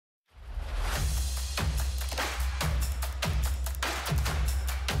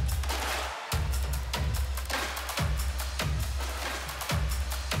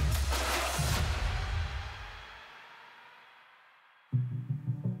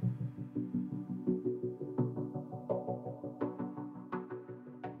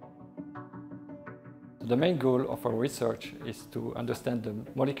The main goal of our research is to understand the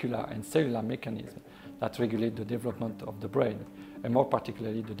molecular and cellular mechanisms that regulate the development of the brain, and more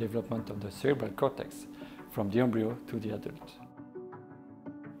particularly the development of the cerebral cortex from the embryo to the adult.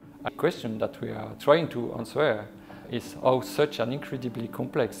 A question that we are trying to answer is how such an incredibly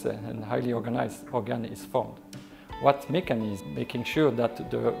complex and highly organized organ is formed. What mechanism making sure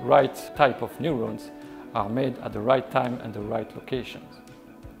that the right type of neurons are made at the right time and the right locations.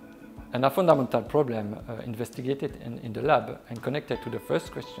 And a fundamental problem investigated in the lab and connected to the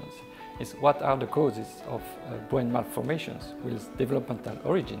first questions is what are the causes of brain malformations with developmental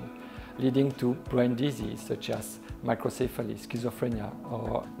origin, leading to brain disease such as microcephaly, schizophrenia,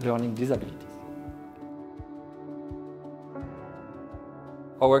 or learning disabilities.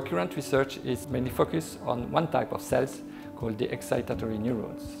 Our current research is mainly focused on one type of cells called the excitatory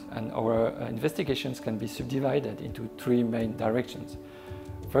neurons, and our investigations can be subdivided into three main directions.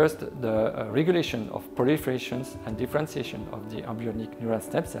 First, the regulation of proliferations and differentiation of the embryonic neural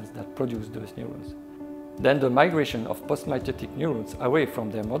stem cells that produce those neurons. Then the migration of postmitotic neurons away from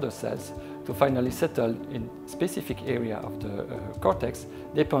their mother cells to finally settle in specific area of the cortex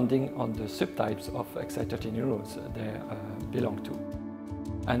depending on the subtypes of excitatory neurons they belong to.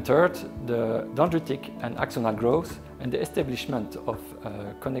 And third, the dendritic and axonal growth and the establishment of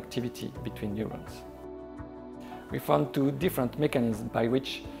connectivity between neurons. We found two different mechanisms by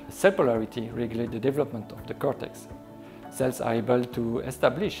which cell polarity regulates the development of the cortex. Cells are able to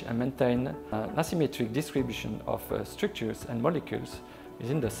establish and maintain an asymmetric distribution of structures and molecules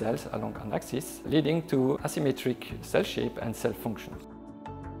within the cells along an axis, leading to asymmetric cell shape and cell function.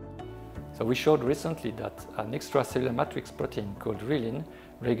 So we showed recently that an extracellular matrix protein called reelin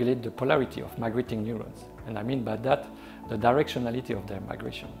regulates the polarity of migrating neurons, and I mean by that the directionality of their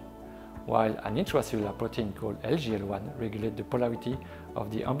migration, while an intracellular protein called LGL1 regulates the polarity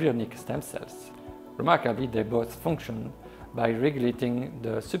of the embryonic stem cells. Remarkably, they both function by regulating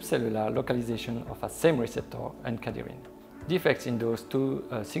the subcellular localization of a same receptor, N-Cadherin. Defects in those two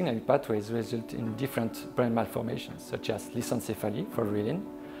signaling pathways result in different brain malformations, such as lissencephaly for reelin,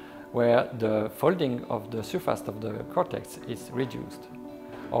 where the folding of the surface of the cortex is reduced,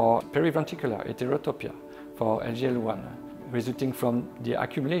 or periventricular heterotopia for LGL1, resulting from the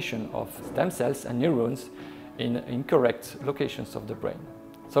accumulation of stem cells and neurons in incorrect locations of the brain.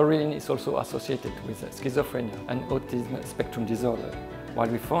 So reelin is also associated with schizophrenia and autism spectrum disorder, while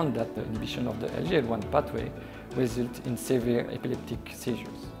we found that the inhibition of the LGL1 pathway results in severe epileptic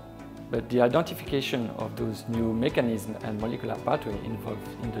seizures. But the identification of those new mechanisms and molecular pathways involved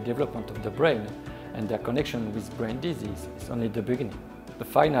in the development of the brain and their connection with brain disease is only the beginning. The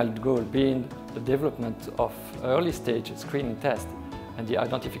final goal being the development of early-stage screening tests and the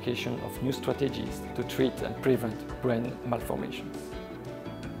identification of new strategies to treat and prevent brain malformations.